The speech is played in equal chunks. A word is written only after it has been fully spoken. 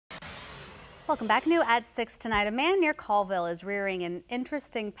Welcome back. New at 6 tonight. A man near Colville is rearing an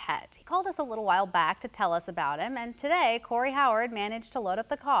interesting pet. He called us a little while back to tell us about him, and today Cory Howard managed to load up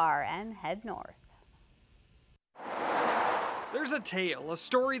the car and head north. There's a tale, a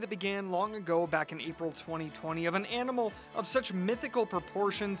story that began long ago back in April 2020 of an animal of such mythical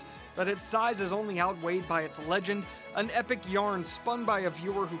proportions that its size is only outweighed by its legend, an epic yarn spun by a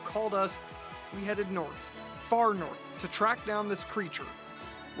viewer who called us. We headed north, far north, to track down this creature.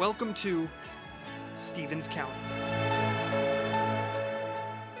 Welcome to Stevens County.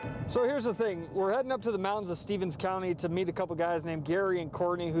 So here's the thing, we're heading up to the mountains of Stevens County to meet a couple guys named Gary and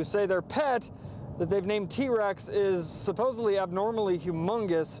Courtney who say their pet that they've named T-Rex is supposedly abnormally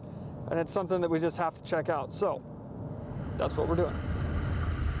humongous, and it's something that we just have to check out. So that's what we're doing.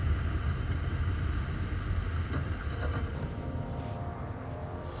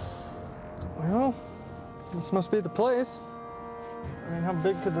 Well, this must be the place. I mean, how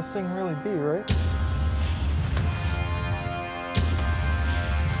big could this thing really be, right?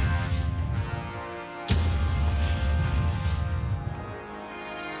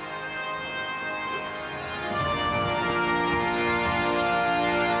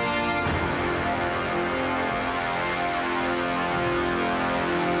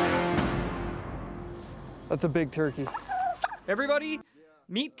 That's a big turkey. Everybody,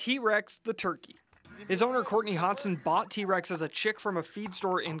 meet T-Rex the turkey. His owner, Courtney Hodson, bought T-Rex as a chick from a feed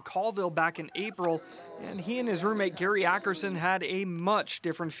store in Colville back in April, and he and his roommate, Gary Ackerson, had a much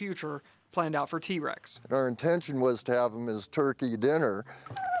different future planned out for T-Rex. Our intention was to have him as turkey dinner.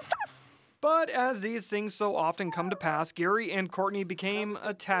 But as these things so often come to pass, Gary and Courtney became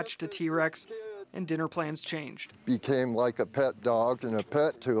attached to T-Rex, and dinner plans changed. Became like a pet dog and a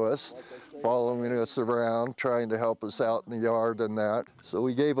pet to us, following us around, trying to help us out in the yard and that. So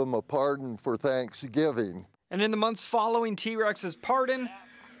we gave him a pardon for Thanksgiving. And in the months following T-Rex's pardon,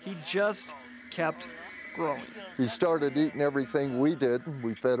 he just kept growing. He started eating everything we did.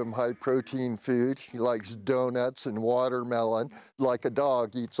 We fed him high-protein food. He likes donuts and watermelon. Like a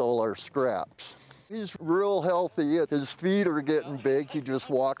dog, eats all our scraps. He's real healthy. His feet are getting big. He just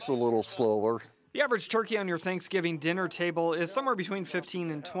walks a little slower. The average turkey on your Thanksgiving dinner table is somewhere between 15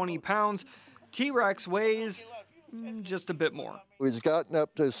 and 20 pounds. T-Rex weighs just a bit more. He's gotten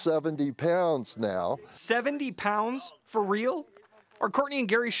up to 70 pounds now. 70 pounds? For real? Are Courtney and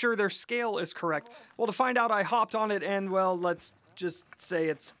Gary sure their scale is correct? Well, to find out, I hopped on it and, well, let's just say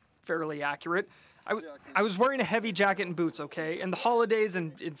it's fairly accurate. I was wearing a heavy jacket and boots, okay? And the holidays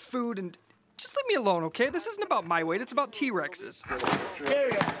and food and... Just leave me alone, okay? This isn't about my weight, it's about T-Rex's. There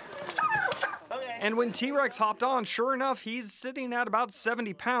we go. And when T-Rex hopped on, sure enough, he's sitting at about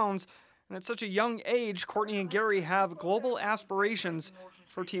 70 pounds. And at such a young age, Courtney and Gary have global aspirations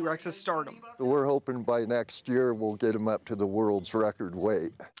for T-Rex's stardom. We're hoping by next year we'll get him up to the world's record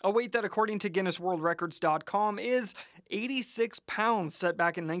weight. A weight that, according to GuinnessWorldRecords.com, is 86 pounds, set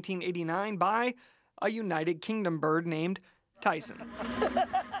back in 1989 by a United Kingdom bird named Tyson.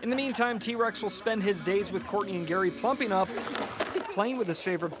 In the meantime, T-Rex will spend his days with Courtney and Gary plumping up, playing with his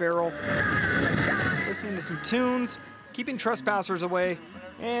favorite barrel, listening to some tunes, keeping trespassers away,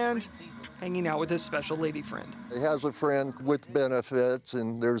 and hanging out with his special lady friend. He has a friend with benefits,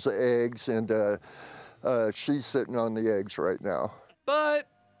 and there's eggs, and she's sitting on the eggs right now. But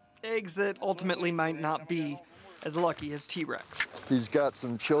eggs that ultimately might not be as lucky as T-Rex. He's got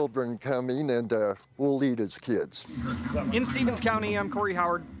some children coming, and we'll lead his kids. In Stevens County, I'm Cory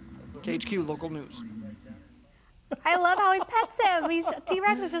Howard, KHQ Local News. I love how he pets him.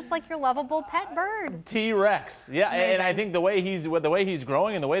 T-Rex is just like your lovable pet bird. T-Rex, yeah, Amazing. and I think the way he's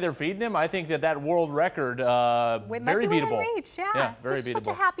growing and the way they're feeding him, I think that world record very beatable. Reach, yeah. Yeah, very He's beatable. such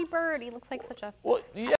a happy bird. He looks like such a... Well, yeah.